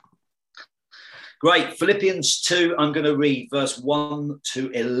Great. Philippians 2, I'm going to read verse 1 to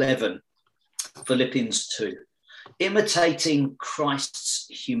 11. Philippians 2. Imitating Christ's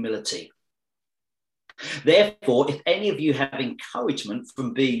humility. Therefore, if any of you have encouragement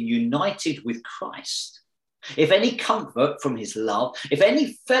from being united with Christ, if any comfort from his love, if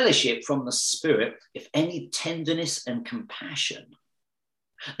any fellowship from the Spirit, if any tenderness and compassion,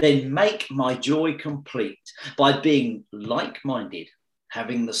 then make my joy complete by being like-minded,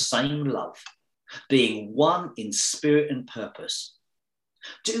 having the same love, being one in spirit and purpose.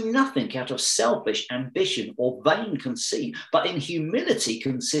 Do nothing out of selfish ambition or vain conceit, but in humility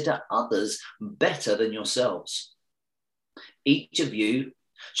consider others better than yourselves. Each of you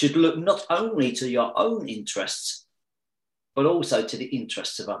should look not only to your own interests, but also to the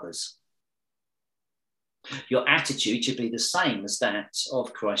interests of others. Your attitude should be the same as that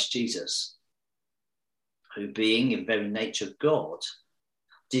of Christ Jesus, who, being in very nature God,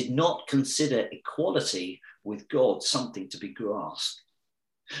 did not consider equality with God something to be grasped,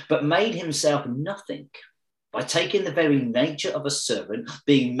 but made himself nothing by taking the very nature of a servant,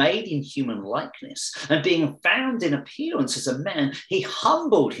 being made in human likeness, and being found in appearance as a man, he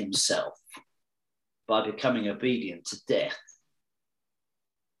humbled himself by becoming obedient to death,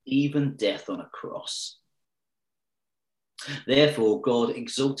 even death on a cross. Therefore, God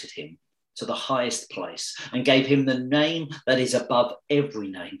exalted him to the highest place and gave him the name that is above every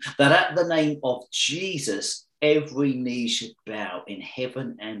name, that at the name of Jesus, every knee should bow in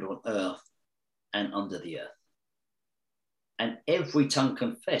heaven and on earth and under the earth, and every tongue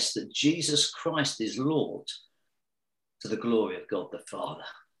confess that Jesus Christ is Lord, to the glory of God the Father.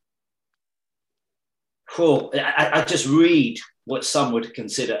 Cool. I just read what some would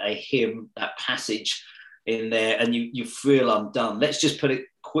consider a hymn, that passage in there, and you feel undone. Let's just put it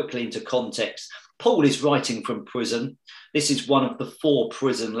quickly into context. Paul is writing from prison. This is one of the 4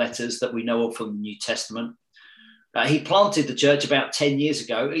 prison letters that we know of from the New Testament. He planted the church about 10 years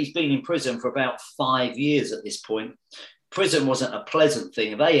ago. He's been in prison for about 5 years at this point. Prison wasn't a pleasant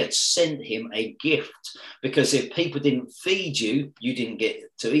thing. They had sent him a gift because if people didn't feed you, you didn't get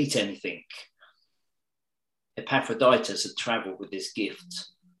to eat anything. Epaphroditus had travelled with this gift,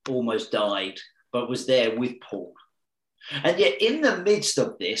 almost died, but was there with Paul. And yet in the midst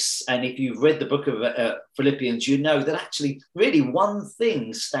of this, and if you've read the book of Philippians, you know that actually really one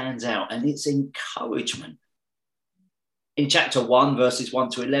thing stands out, and it's encouragement. In chapter 1, verses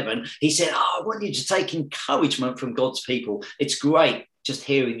 1 to 11, he said, I want you to take encouragement from God's people. It's great just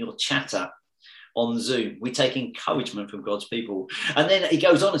hearing your chatter on Zoom. We take encouragement from God's people. And then he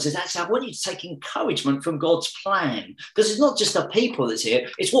goes on and says, actually, I want you to take encouragement from God's plan, because it's not just the people that's here,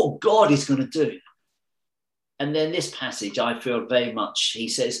 it's what God is going to do. And then this passage, I feel very much, he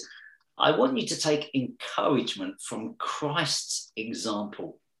says, I want you to take encouragement from Christ's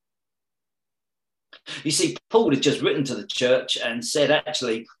example. You see, Paul had just written to the church and said,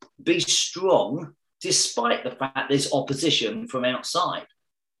 actually, be strong despite the fact there's opposition from outside.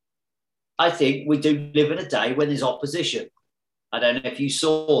 I think we do live in a day when there's opposition. I don't know if you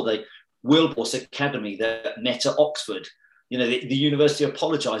saw the Wilberforce Academy that met at Oxford. You know, the university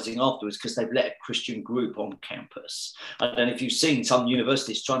apologising afterwards because they've let a Christian group on campus. I don't know if you've seen some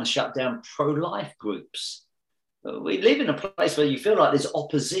universities trying to shut down pro-life groups. We live in a place where you feel like there's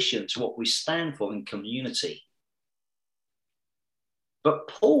opposition to what we stand for in community. But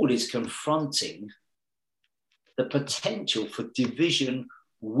Paul is confronting the potential for division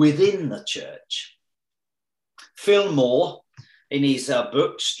within the church. Phil Moore, in his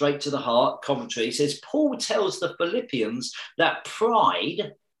book, Straight to the Heart commentary, says, Paul tells the Philippians that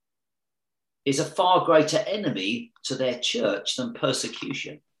pride is a far greater enemy to their church than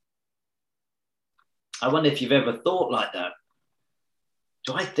persecution. I wonder if you've ever thought like that.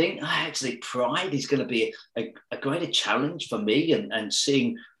 Do I think actually pride is going to be a greater challenge for me and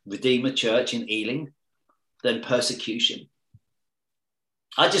seeing Redeemer Church in Ealing than persecution?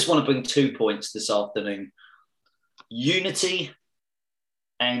 I just want to bring 2 points this afternoon: unity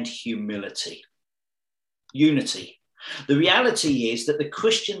and humility. Unity. The reality is that the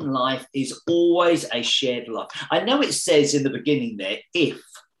Christian life is always a shared life. I know it says in the beginning there, if.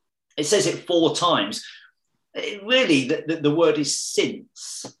 It says it 4 times. Really, the word is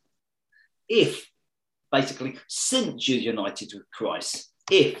since. If, basically, since you're united with Christ.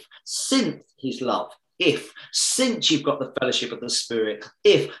 If, since his love. If, since you've got the fellowship of the Spirit.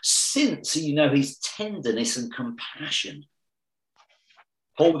 If, since you know his tenderness and compassion.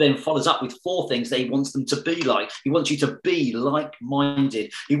 Paul then follows up with 4 things that he wants them to be like. He wants you to be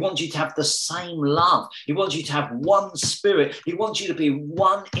like-minded. He wants you to have the same love. He wants you to have one spirit. He wants you to be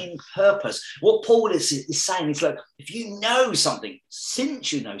one in purpose. What Paul is saying is, look, if you know something,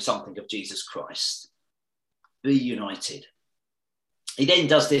 since you know something of Jesus Christ, be united. He then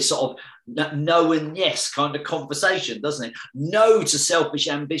does this sort of no and yes kind of conversation, doesn't it? No to selfish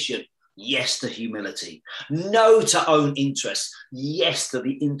ambition. Yes to humility. No to own interests. Yes to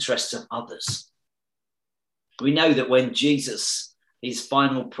the interests of others. We know that when Jesus, his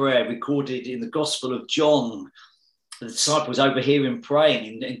final prayer recorded in the Gospel of John, the disciples overhear him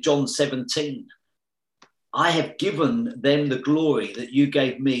praying in John 17. I have given them the glory that you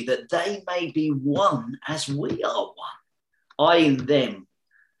gave me, that they may be one as we are one. I in them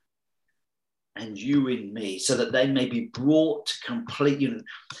and you in me, so that they may be brought to complete unity.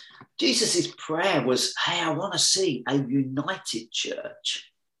 Jesus' prayer was, hey, I want to see a united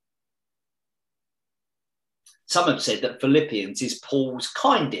church. Some have said that Philippians is Paul's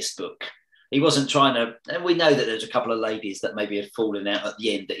kindest book. He wasn't trying to, and we know that there's a couple of ladies that maybe had fallen out at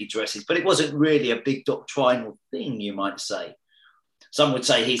the end that he addresses, but it wasn't really a big doctrinal thing, you might say. Some would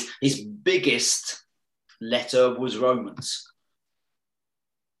say his biggest letter was Romans.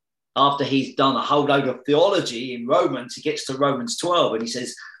 After he's done a whole load of theology in Romans, he gets to Romans 12 and he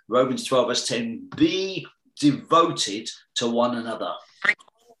says, Romans 12 verse 10, be devoted to one another.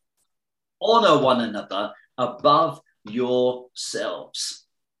 Honor one another above yourselves.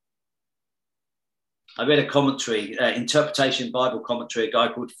 I read a commentary, interpretation Bible commentary, a guy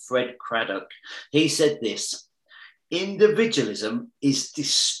called Fred Craddock. He said this: individualism is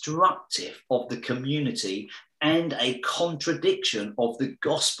destructive of the community and a contradiction of the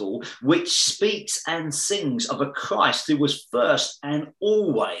gospel, which speaks and sings of a Christ who was first and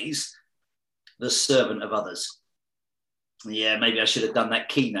always the servant of others. Yeah, maybe I should have done that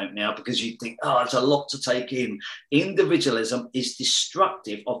keynote now, because you think, oh, it's a lot to take in. Individualism is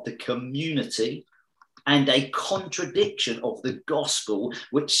destructive of the community and a contradiction of the gospel,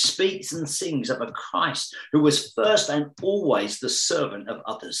 which speaks and sings of a Christ who was first and always the servant of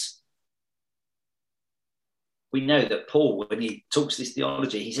others. We know that Paul, when he talks this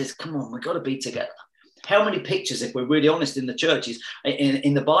theology, he says, come on, we've got to be together. How many pictures, if we're really honest, in the churches,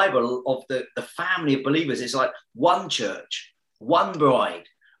 in the Bible, of the family of believers? It's like one church, one bride,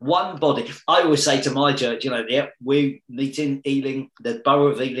 one body. I always say to my church, we meet in Ealing, the borough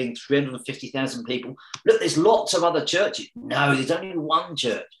of Ealing, 350,000 people. Look, there's lots of other churches. No, there's only one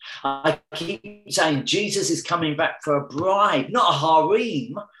church. I keep saying Jesus is coming back for a bride, not a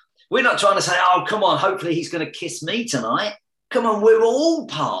harem. We're not trying to say, oh, come on, hopefully he's going to kiss me tonight. Come on, we're all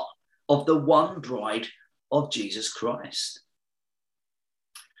part of the one bride of Jesus Christ.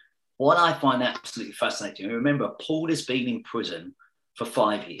 What I find absolutely fascinating, remember, Paul has been in prison for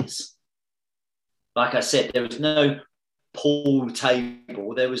 5 years. Like I said, there was no pool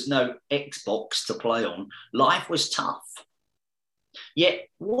table, there was no Xbox to play on. Life was tough. Yet,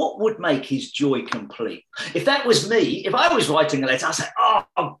 what would make his joy complete? If that was me, if I was writing a letter, I'd say,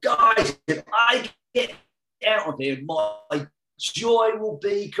 oh, guys, if I get out of here, my joy will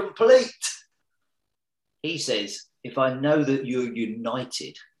be complete. He says, if I know that you're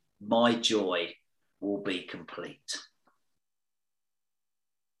united, my joy will be complete.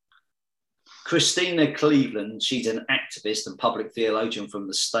 Christina Cleveland, she's an activist and public theologian from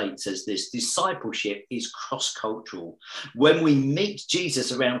the States, says this: discipleship is cross-cultural. When we meet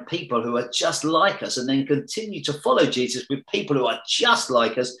Jesus around people who are just like us and then continue to follow Jesus with people who are just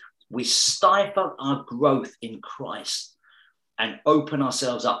like us, we stifle our growth in Christ and open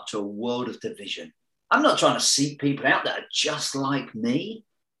ourselves up to a world of division. I'm not trying to seek people out that are just like me.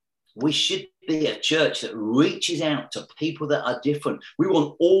 We should be a church that reaches out to people that are different. We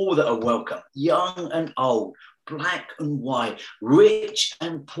want all that are welcome, young and old, black and white, rich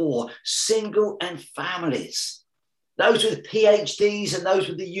and poor, single and families, those with PhDs and those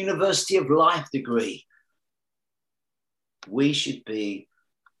with the University of Life degree. We should be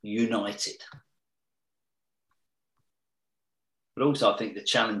united. But also, I think the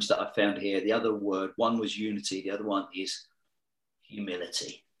challenge that I found here, the other word, one was unity, the other one is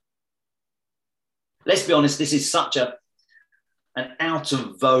humility. Let's be honest, this is such an out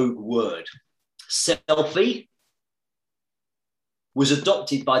of vogue word. Selfie was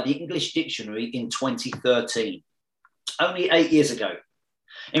adopted by the English Dictionary in 2013, only 8 years ago.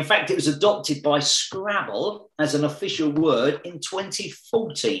 In fact, it was adopted by Scrabble as an official word in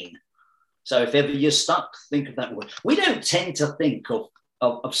 2014. So if ever you're stuck, think of that word. We don't tend to think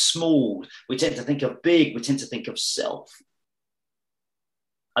of small. We tend to think of big. We tend to think of self.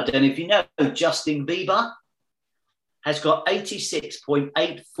 I don't know if you know Justin Bieber. has got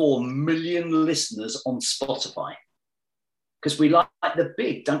 86.84 million listeners on Spotify. Because we like the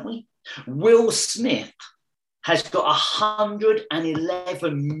big, don't we? Will Smith has got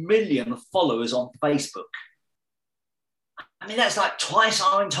 111 million followers on Facebook. I mean, that's like twice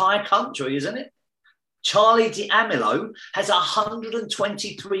our entire country, isn't it? Charlie D'Amelio has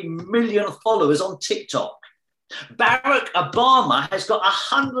 123 million followers on TikTok. Barack Obama has got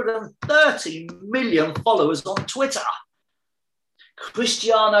 130 million followers on Twitter.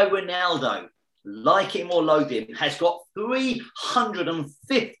 Cristiano Ronaldo, like him or loathe him, has got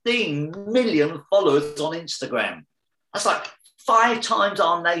 315 million followers on Instagram. That's like 5 times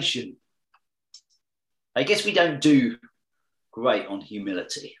our nation. I guess we don't do great on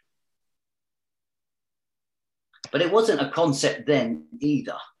humility. But it wasn't a concept then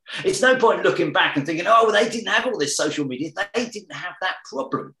either. It's no point looking back and thinking, oh, well, they didn't have all this social media. They didn't have that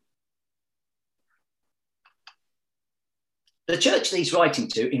problem. The church that he's writing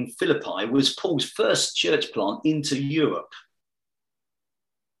to in Philippi was Paul's first church plant into Europe.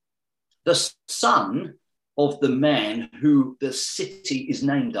 The son of the man who the city is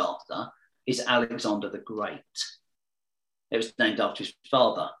named after is Alexander the Great. It was named after his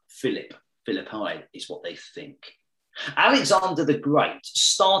father, Philip. Philippi is what they think. Alexander the Great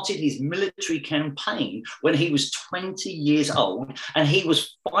started his military campaign when he was 20 years old, and he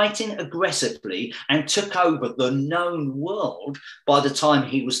was fighting aggressively and took over the known world by the time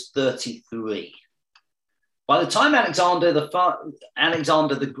he was 33. By the time Alexander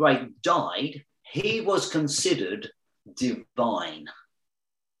the Great died, he was considered divine.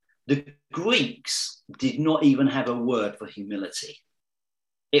 The Greeks did not even have a word for humility.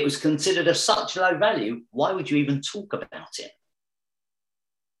 It was considered of such low value, why would you even talk about it?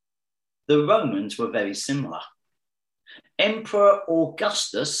 The Romans were very similar. Emperor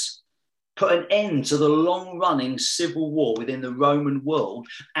Augustus put an end to the long-running civil war within the Roman world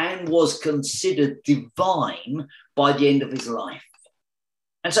and was considered divine by the end of his life.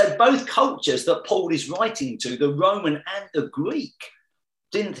 And so both cultures that Paul is writing to, the Roman and the Greek,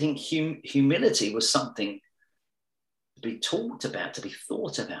 didn't think humility was something to be talked about, to be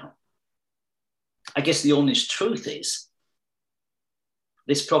thought about. I guess the honest truth is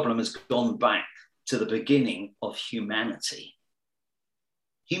this problem has gone back to the beginning of humanity.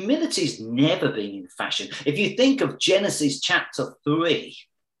 Humility's never been in fashion. If you think of Genesis chapter 3,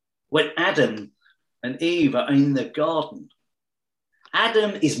 when Adam and Eve are in the garden,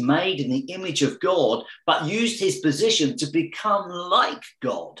 Adam is made in the image of God, but used his position to become like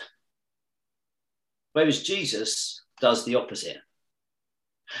God. Whereas Jesus does the opposite.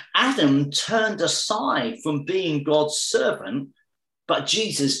 Adam turned aside from being God's servant, but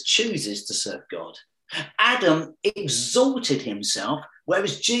Jesus chooses to serve God. Adam exalted himself,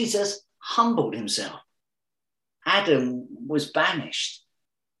 whereas Jesus humbled himself. Adam was banished,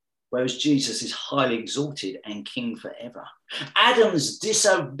 whereas Jesus is highly exalted and king forever. Adam's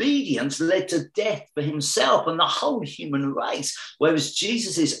disobedience led to death for himself and the whole human race, whereas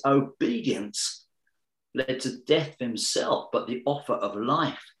Jesus' obedience led to death for himself, but the offer of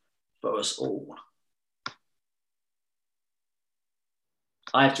life for us all.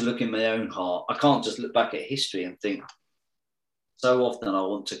 I have to look in my own heart. I can't just look back at history and think, so often I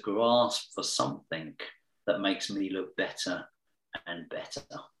want to grasp for something that makes me look better and better.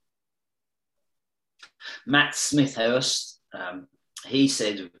 Matt Smithhurst, he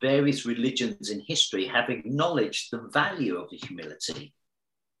said various religions in history have acknowledged the value of the humility,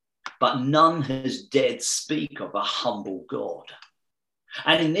 but none has dared speak of a humble God.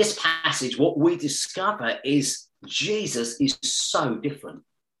 And in this passage, what we discover is Jesus is so different.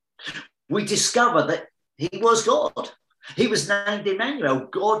 We discover that he was God. He was named Emmanuel,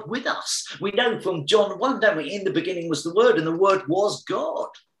 God with us. We know from John 1, don't we? In the beginning was the Word, and the Word was God.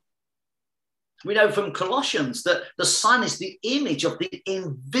 We know from Colossians that the Son is the image of the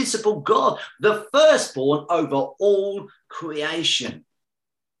invisible God, the firstborn over all creation.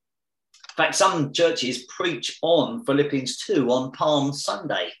 In fact, some churches preach on Philippians 2 on Palm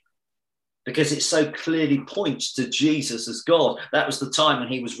Sunday because it so clearly points to Jesus as God. That was the time when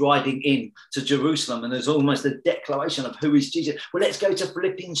he was riding in to Jerusalem, and there's almost a declaration of who is Jesus. Well, let's go to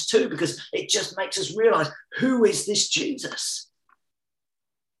Philippians 2 because it just makes us realize, who is this Jesus?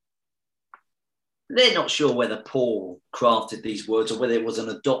 They're not sure whether Paul crafted these words or whether it was an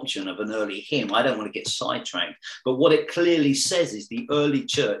adoption of an early hymn. I don't want to get sidetracked. But what it clearly says is the early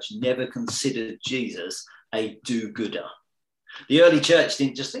church never considered Jesus a do-gooder. The early church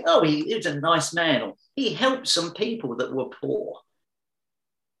didn't just think, oh, he was a nice man, or he helped some people that were poor.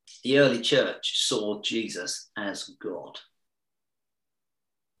 The early church saw Jesus as God.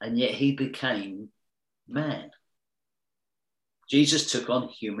 And yet he became man. Jesus took on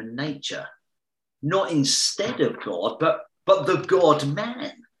human nature, not instead of God, but the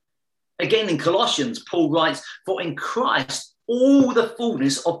God-man. Again, in Colossians, Paul writes, for in Christ, all the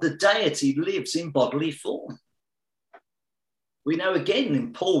fullness of the deity lives in bodily form. We know again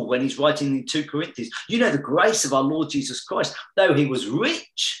in Paul, when he's writing in 2 Corinthians, you know the grace of our Lord Jesus Christ, though he was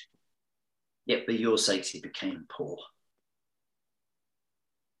rich, yet for your sakes he became poor.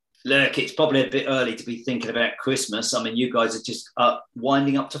 Look, it's probably a bit early to be thinking about Christmas. I mean, you guys are just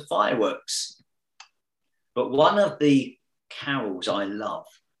winding up to fireworks. But one of the carols I love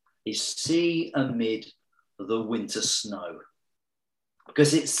is See Amid the Winter Snow,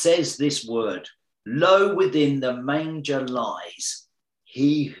 because it says this word, lo, within the manger lies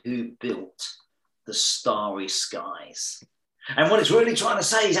he who built the starry skies. And what it's really trying to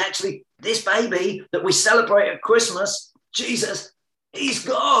say is actually this baby that we celebrate at Christmas, Jesus, he's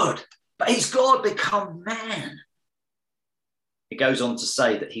God, but he's God become man. It goes on to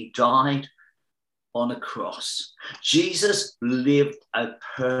say that he died on a cross. Jesus lived a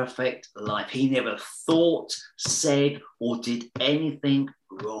perfect life. He never thought, said, or did anything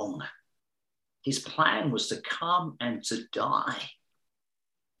wrong. His plan was to come and to die.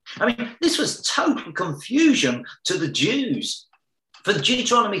 I mean, this was total confusion to the Jews. For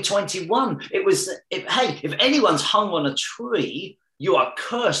Deuteronomy 21, it was, if anyone's hung on a tree, you are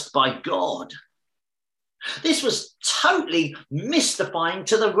cursed by God. This was totally mystifying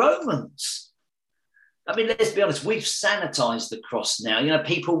to the Romans. I mean, let's be honest, we've sanitized the cross now. You know,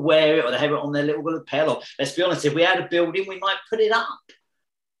 people wear it or they have it on their little lapel. Or let's be honest, if we had a building, we might put it up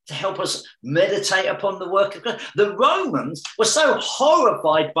to help us meditate upon the work of God. The Romans were so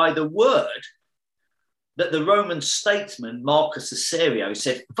horrified by the word that the Roman statesman Marcus Aurelius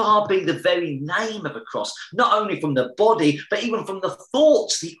said, far be the very name of a cross, not only from the body, but even from the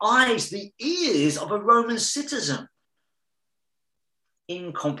thoughts, the eyes, the ears of a Roman citizen.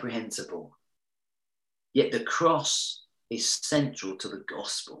 Incomprehensible. Yet the cross is central to the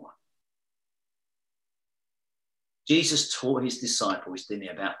gospel. Jesus taught his disciples, didn't he,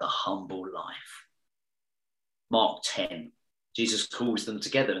 about the humble life. Mark 10, Jesus calls them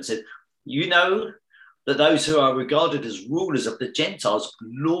together and said, you know that those who are regarded as rulers of the Gentiles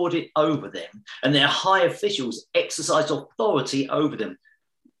lord it over them, and their high officials exercise authority over them.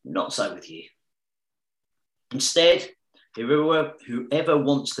 Not so with you. Instead, whoever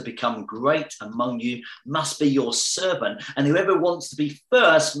wants to become great among you must be your servant, and whoever wants to be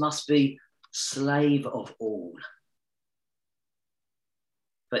first must be slave of all.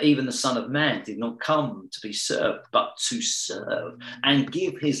 For even the Son of Man did not come to be served, but to serve and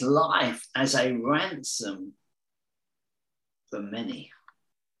give his life as a ransom for many.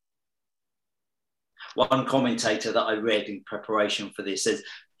 One commentator that I read in preparation for this says,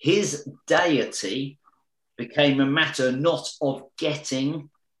 his deity became a matter not of getting,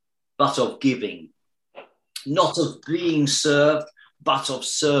 but of giving, not of being served, but of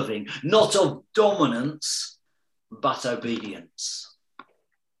serving, not of dominance, but obedience.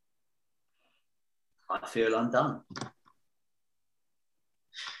 I feel undone.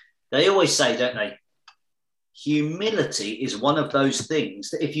 They always say, don't they? Humility is one of those things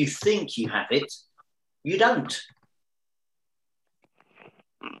that if you think you have it, you don't.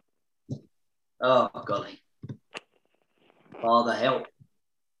 Oh, golly. Father, help.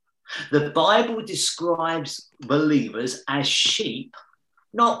 The Bible describes believers as sheep,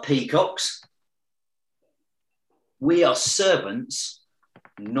 not peacocks. We are servants,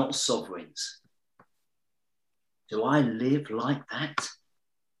 not sovereigns. Do I live like that?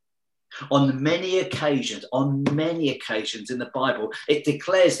 On many occasions in the Bible, it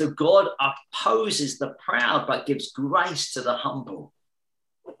declares that God opposes the proud but gives grace to the humble.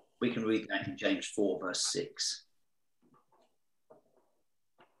 We can read that in James 4, verse 6.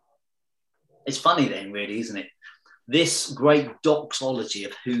 It's funny then, really, isn't it? This great doxology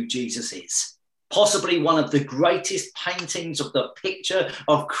of who Jesus is, possibly one of the greatest paintings of the picture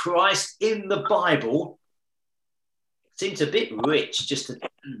of Christ in the Bible, seems a bit rich just to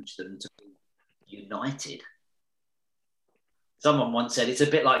challenge them to be united. Someone once said it's a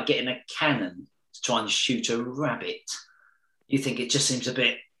bit like getting a cannon to try and shoot a rabbit. You think it just seems a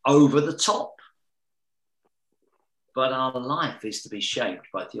bit over the top. But our life is to be shaped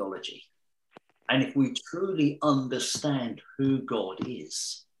by theology. And if we truly understand who God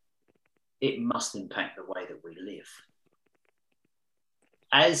is, it must impact the way that we live.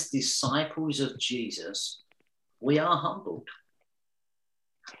 As disciples of Jesus, we are humbled.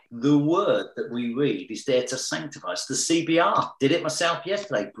 The word that we read is there to sanctify us. The CBR did it myself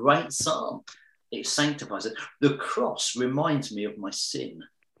yesterday. Great psalm. It sanctifies it. The cross reminds me of my sin.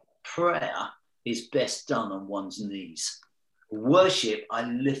 Prayer is best done on one's knees. Worship, I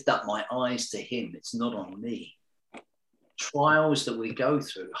lift up my eyes to him. It's not on me. Trials that we go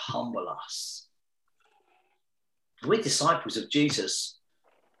through humble us. We're disciples of Jesus.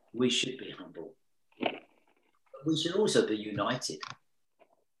 We should be humble. But we should also be united.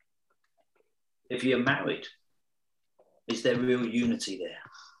 If you're married, is there real unity there?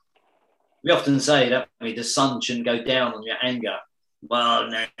 We often say that the sun shouldn't go down on your anger. Well,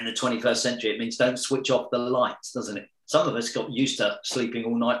 now in the 21st century, it means don't switch off the lights, doesn't it? Some of us got used to sleeping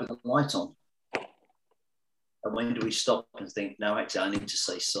all night with the light on. And when do we stop and think, no, actually, I need to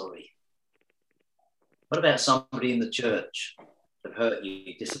say sorry? What about somebody in the church that hurt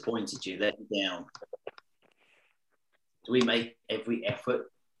you, disappointed you, let you down? Do we make every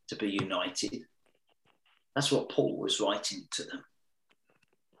effort to be united? That's what Paul was writing to them.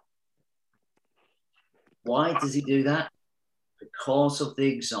 Why does he do that? Because of the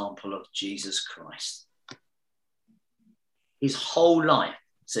example of Jesus Christ. His whole life,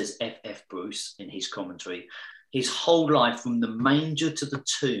 says F.F. Bruce in his commentary, his whole life from the manger to the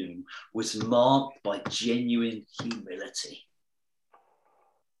tomb was marked by genuine humility.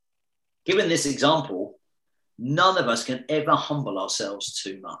 Given this example, none of us can ever humble ourselves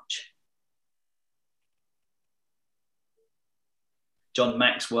too much. John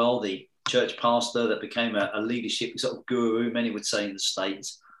Maxwell, the church pastor that became a leadership sort of guru, many would say in the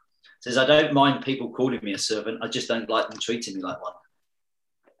States, says, I don't mind people calling me a servant. I just don't like them treating me like one.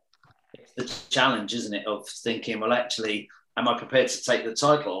 It's the challenge, isn't it, of thinking, well, actually, am I prepared to take the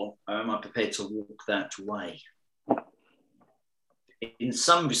title or am I prepared to walk that way? In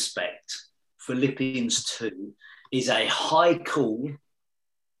some respect, Philippians 2 is a high call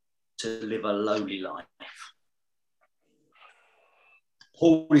to live a lowly life.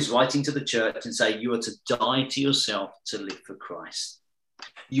 Paul is writing to the church and saying, you are to die to yourself to live for Christ.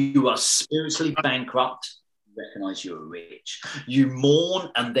 You are spiritually bankrupt, recognize you are rich. You mourn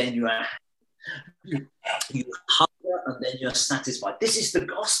and then you are happy. You hunger and then you're satisfied. This is the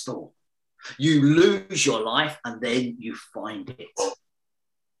gospel. You lose your life and then you find it.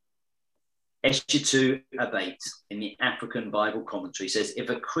 Eshetu Abate in the African Bible Commentary says, if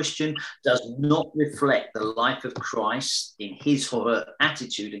a Christian does not reflect the life of Christ in his or her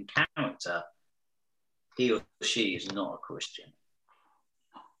attitude and character, he or she is not a Christian.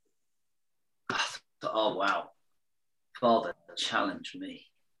 Oh, wow. Father, challenge me.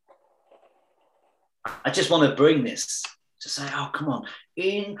 I just want to bring this to say, oh, come on.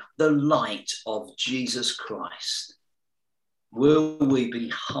 In the light of Jesus Christ, will we be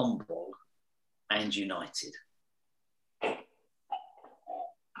humble and united?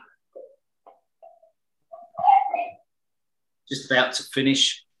 Just about to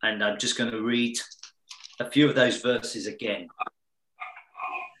finish, and I'm just going to read a few of those verses again.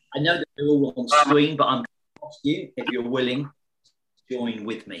 I know that they're all on screen, but I'm going to ask you, if you're willing, to join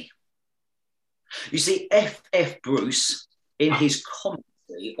with me. You see, F.F. Bruce, in his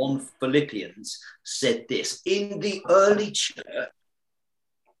commentary on Philippians, said this: in the early church,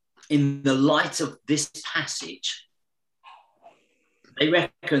 in the light of this passage, they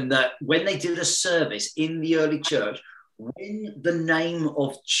reckon that when they did a service in the early church, when the name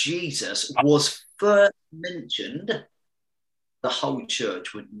of Jesus was first mentioned, the whole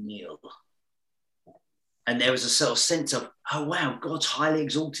church would kneel. And there was a sort of sense of, oh, wow, God's highly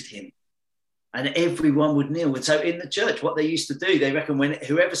exalted him. And everyone would kneel. And so in the church, what they used to do, they reckon when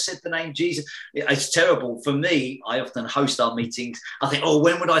whoever said the name Jesus, it's terrible. For me, I often host our meetings. I think, oh,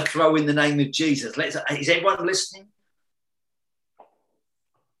 when would I throw in the name of Jesus? Is everyone listening?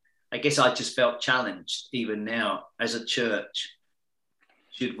 I guess I just felt challenged even now as a church.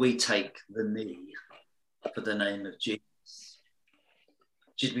 Should we take the knee for the name of Jesus?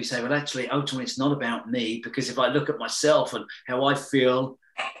 Should we say, well, actually, ultimately, it's not about me, because if I look at myself and how I feel,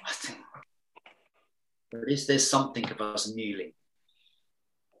 I think, is there something of us kneeling?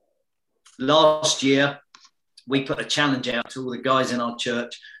 Last year, we put a challenge out to all the guys in our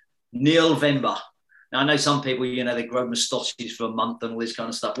church, Kneel-vember. Now, I know some people, they grow moustaches for a month and all this kind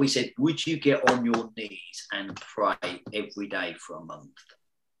of stuff. We said, would you get on your knees and pray every day for a month?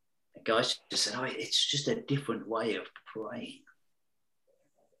 And guys just said, oh, it's just a different way of praying.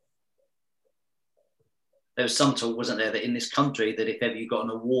 There was some talk, wasn't there, that in this country, that if ever you got an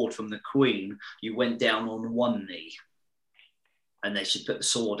award from the Queen, you went down on one knee and they should put the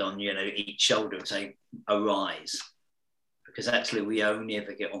sword on, each shoulder and say, arise. Because actually we only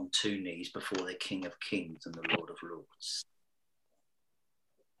ever get on two knees before the King of Kings and the Lord of Lords.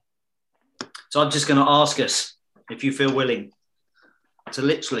 So I'm just going to ask us, if you feel willing, to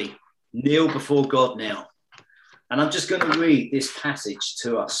literally kneel before God now. And I'm just going to read this passage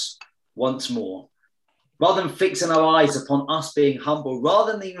to us once more. Rather than fixing our eyes upon us being humble,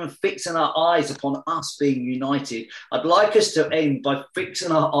 rather than even fixing our eyes upon us being united, I'd like us to end by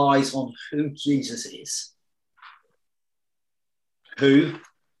fixing our eyes on who Jesus is. Who,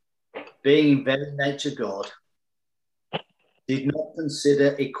 being in very nature God, did not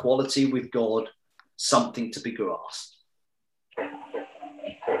consider equality with God something to be grasped,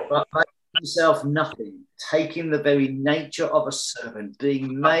 but made himself nothing, taking the very nature of a servant,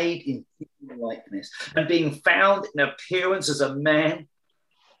 being made in human likeness, and being found in appearance as a man,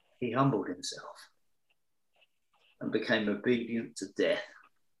 he humbled himself and became obedient to death,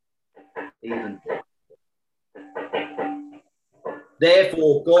 even death.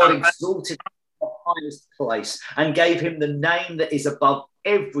 Therefore, God exalted him to the highest place and gave him the name that is above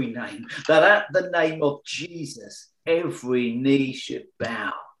every name, that at the name of Jesus, every knee should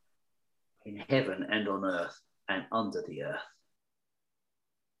bow in heaven and on earth and under the earth,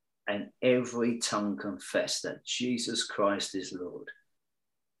 and every tongue confess that Jesus Christ is Lord,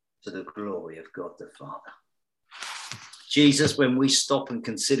 to the glory of God the Father. Jesus, when we stop and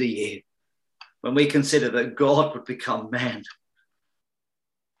consider you, when we consider that God would become man,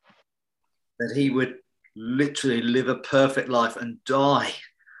 that he would literally live a perfect life and die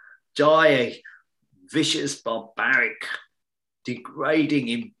a vicious, barbaric, degrading,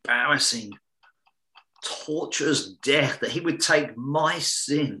 embarrassing, torturous death, that he would take my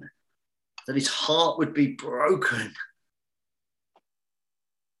sin, that his heart would be broken.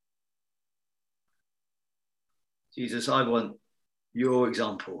 Jesus, I want your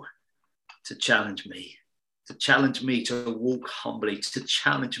example to challenge me to walk humbly, to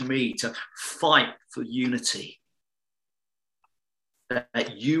challenge me to fight for unity,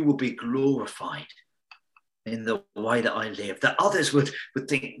 that you will be glorified in the way that I live, that others would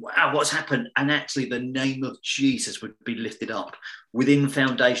think, wow, what's happened? And actually the name of Jesus would be lifted up within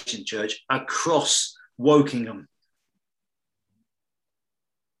Foundation Church, across Wokingham,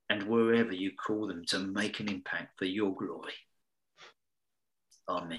 and wherever you call them, to make an impact for your glory. Amen.